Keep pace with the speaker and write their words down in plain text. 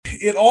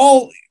it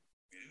all,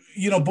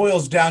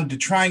 boils down to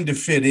trying to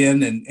fit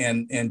in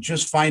and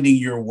just finding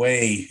your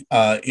way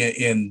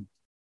in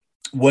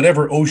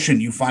whatever ocean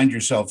you find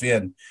yourself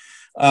in.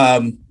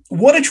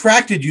 What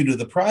attracted you to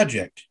the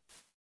project?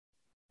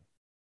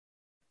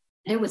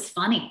 It was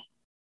funny.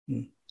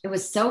 It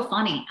was so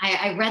funny.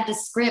 I read the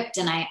script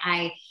and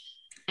I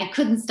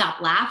couldn't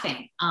stop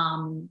laughing.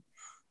 And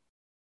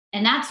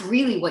that's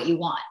really what you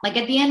want. Like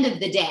at the end of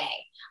the day,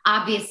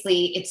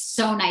 obviously it's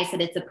so nice that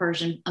it's a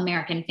Persian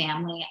American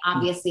family.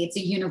 Obviously it's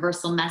a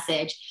universal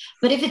message,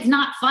 but if it's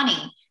not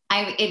funny,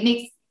 it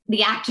makes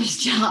the actor's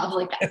job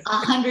like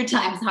 100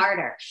 times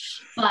harder.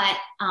 But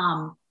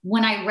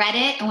when I read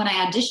it and when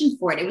I auditioned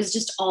for it, it was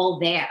just all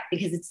there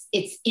because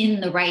it's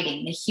in the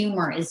writing. The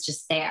humor is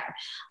just there.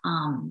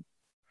 And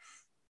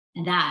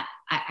that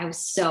I was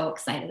so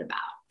excited about.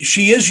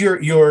 She is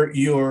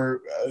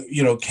your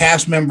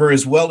cast member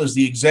as well as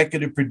the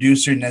executive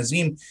producer,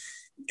 Nazim.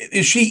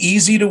 Is she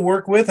easy to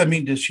work with? I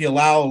mean, does she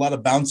allow a lot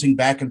of bouncing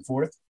back and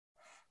forth?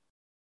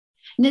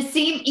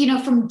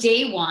 Nasim, from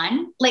day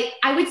one, like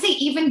I would say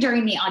even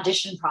during the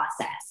audition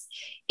process,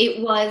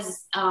 it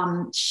was,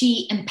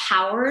 she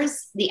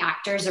empowers the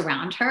actors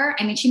around her.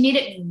 I mean, she made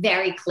it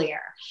very clear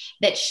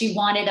that she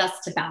wanted us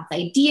to bounce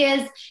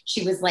ideas.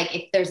 She was like,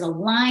 if there's a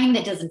line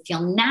that doesn't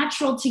feel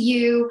natural to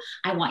you,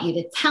 I want you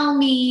to tell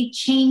me,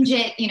 change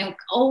it,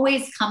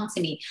 always come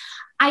to me.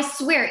 I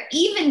swear,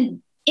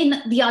 even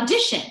in the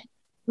audition,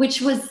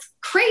 which was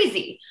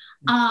crazy.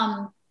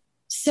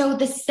 So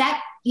the set,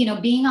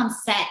 being on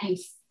set,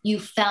 you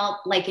felt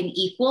like an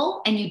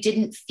equal and you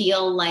didn't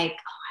feel like,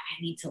 oh,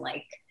 I need to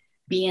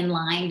be in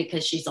line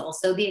because she's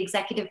also the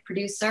executive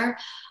producer.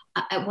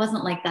 It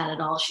wasn't like that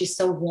at all. She's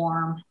so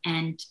warm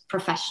and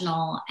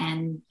professional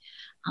and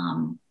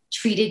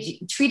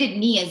treated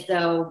me as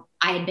though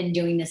I had been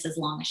doing this as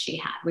long as she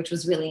had, which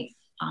was really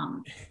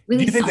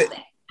something.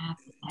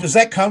 Does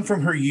that come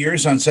from her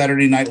years on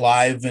Saturday Night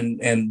Live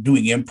and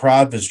doing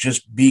improv, as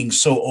just being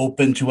so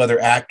open to other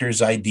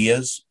actors'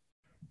 ideas?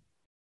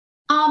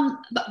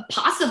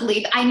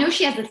 Possibly. I know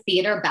she has a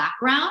theater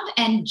background,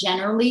 and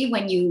generally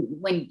when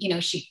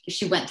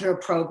she went through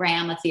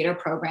a theater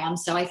program.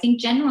 So I think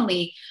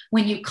generally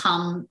when you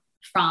come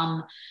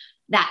from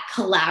that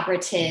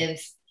collaborative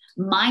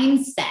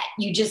mindset,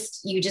 you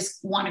just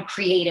want to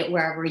create it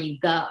wherever you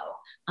go.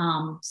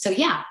 So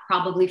yeah,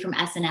 probably from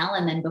SNL,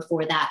 and then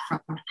before that from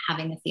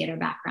having a theater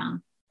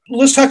background.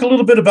 Let's talk a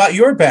little bit about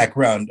your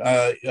background.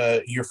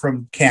 You're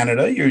from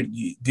Canada.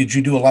 Did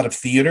you do a lot of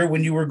theater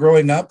when you were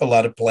growing up? A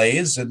lot of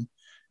plays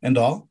and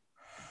all?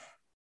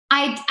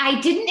 I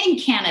didn't in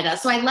Canada.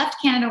 So I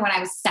left Canada when I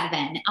was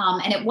 7.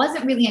 And it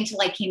wasn't really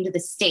until I came to the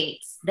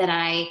States that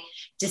I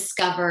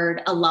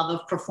discovered a love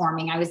of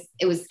performing.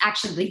 It was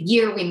actually the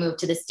year we moved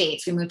to the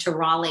States. We moved to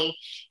Raleigh,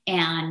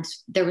 and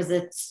there was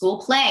a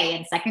school play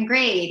in 2nd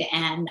grade,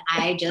 and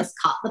I just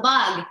caught the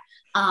bug.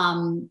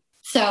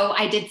 So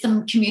I did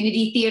some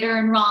community theater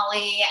in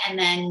Raleigh, and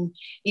then,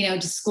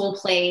 just school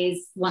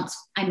plays once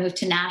I moved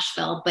to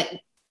Nashville. But,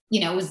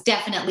 it was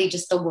definitely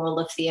just the world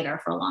of theater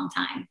for a long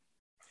time.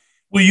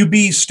 Will you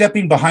be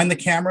stepping behind the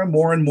camera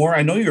more and more?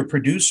 I know you're a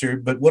producer,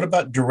 but what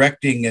about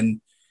directing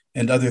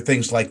and other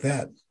things like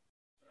that?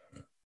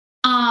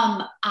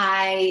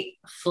 I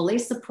fully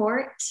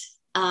support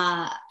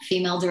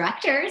female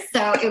directors,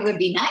 so it would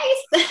be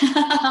nice.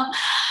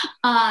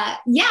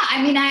 Yeah,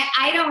 I mean,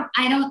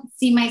 I don't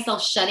see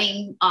myself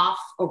shutting off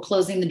or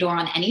closing the door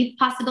on any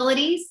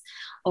possibilities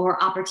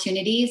or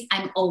opportunities.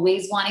 I'm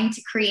always wanting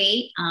to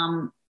create.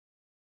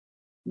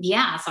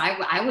 Yeah, so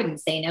I wouldn't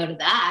say no to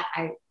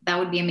that. That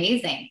would be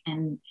amazing.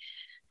 And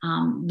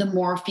the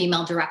more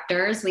female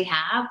directors we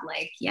have,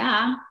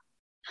 yeah.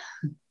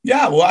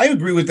 Yeah, well, I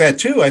agree with that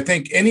too. I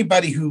think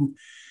anybody who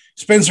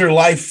spends their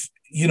life,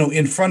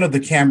 in front of the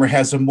camera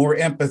has a more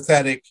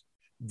empathetic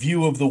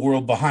view of the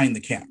world behind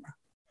the camera.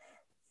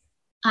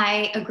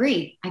 I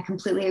agree. I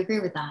completely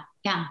agree with that.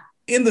 Yeah.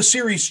 In the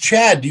series,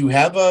 Chad, do you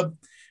have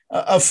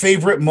a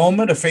favorite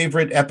moment, a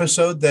favorite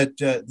episode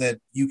that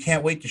you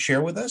can't wait to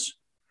share with us?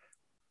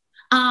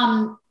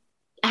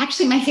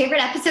 Actually, my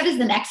favorite episode is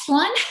the next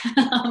one.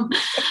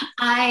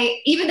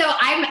 Even though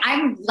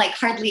I'm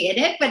hardly in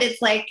it, but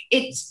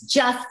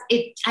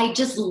I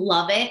just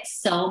love it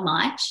so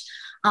much.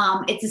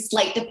 It's a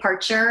slight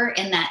departure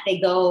in that they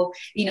go,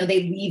 they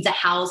leave the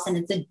house and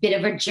it's a bit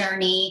of a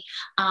journey.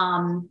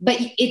 But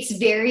it's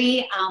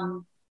very,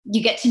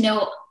 you get to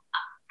know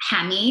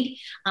Hamid.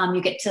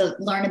 You get to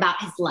learn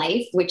about his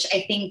life, which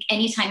I think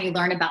anytime you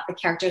learn about the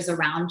characters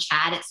around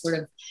Chad, it sort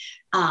of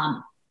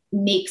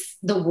makes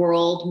the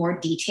world more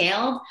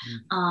detailed.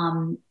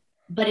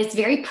 But it's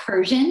very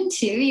Persian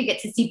too. You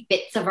get to see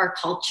bits of our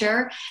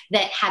culture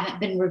that haven't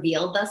been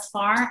revealed thus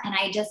far. And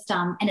I just,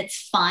 and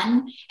it's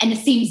fun. And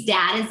Nassim's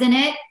dad is in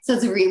it, so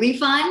it's really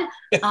fun.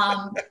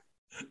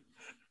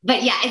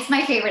 But yeah, it's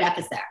my favorite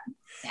episode.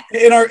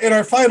 Yeah. In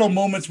our final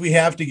moments we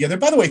have together,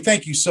 by the way,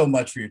 thank you so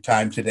much for your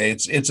time today.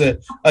 It's a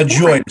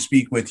joy to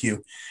speak with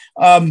you.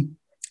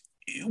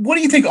 What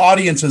do you think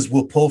audiences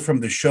will pull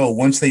from the show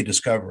once they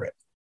discover it?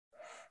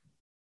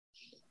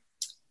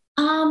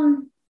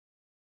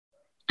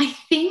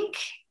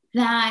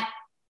 that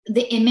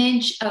the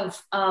image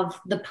of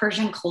the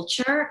Persian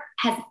culture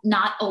has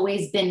not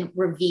always been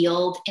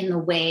revealed in the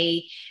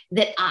way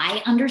that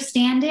I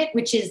understand it,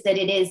 which is that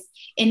it is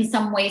in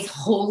some ways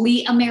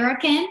wholly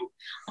American,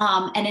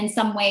 and in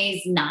some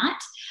ways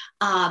not.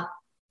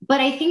 But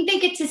I think they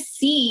get to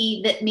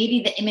see that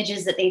maybe the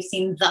images that they've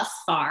seen thus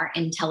far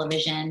in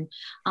television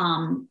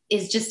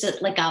is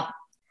just like a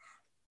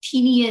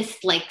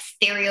teeniest like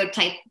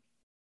stereotype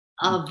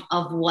of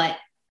what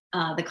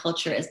the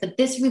culture is. But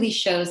this really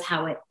shows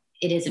how it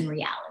is in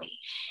reality.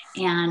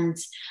 And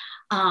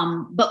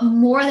but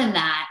more than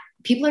that,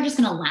 people are just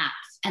going to laugh,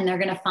 and they're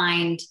going to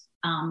find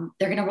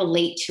they're going to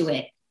relate to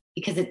it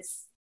because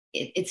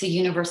it's a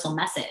universal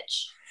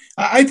message.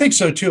 I think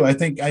so too. I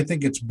think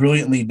it's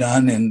brilliantly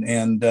done,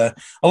 and a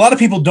lot of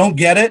people don't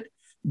get it,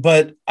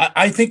 but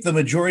I think the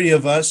majority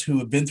of us who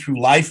have been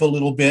through life a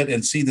little bit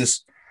and see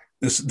this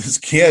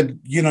kid,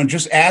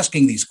 just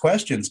asking these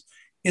questions,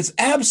 it's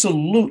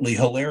absolutely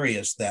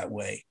hilarious that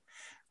way.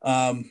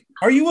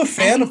 Are you a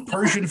fan of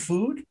Persian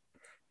food?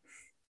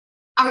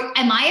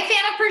 Am I a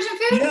fan of Persian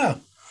food? Yeah.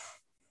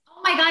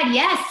 Oh my God,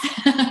 yes.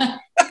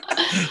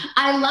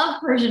 I love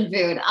Persian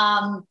food.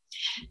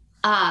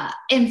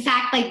 In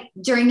fact, like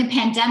during the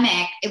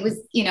pandemic, it was,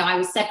 I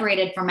was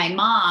separated from my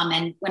mom.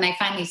 And when I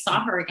finally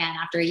saw her again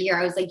after a year,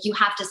 I was like, you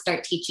have to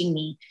start teaching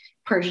me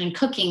Persian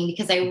cooking,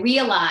 because I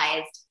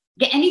realized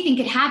that anything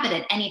could happen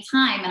at any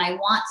time. And I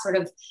want sort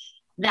of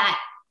that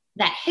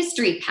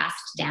history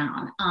passed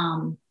down.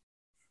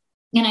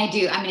 And I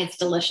do. I mean, it's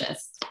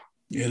delicious.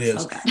 It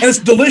is. Okay. And it's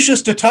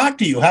delicious to talk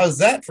to you. How's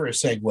that for a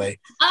segue?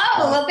 Oh,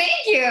 well, thank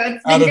you.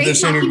 It's been out of great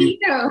this talking interview.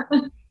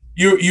 To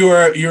you.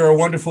 You're a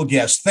wonderful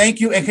guest. Thank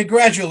you, and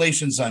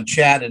congratulations on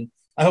Chat. And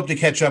I hope to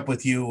catch up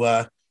with you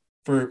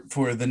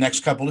for the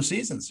next couple of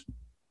seasons.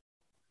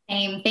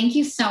 Thank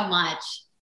you so much.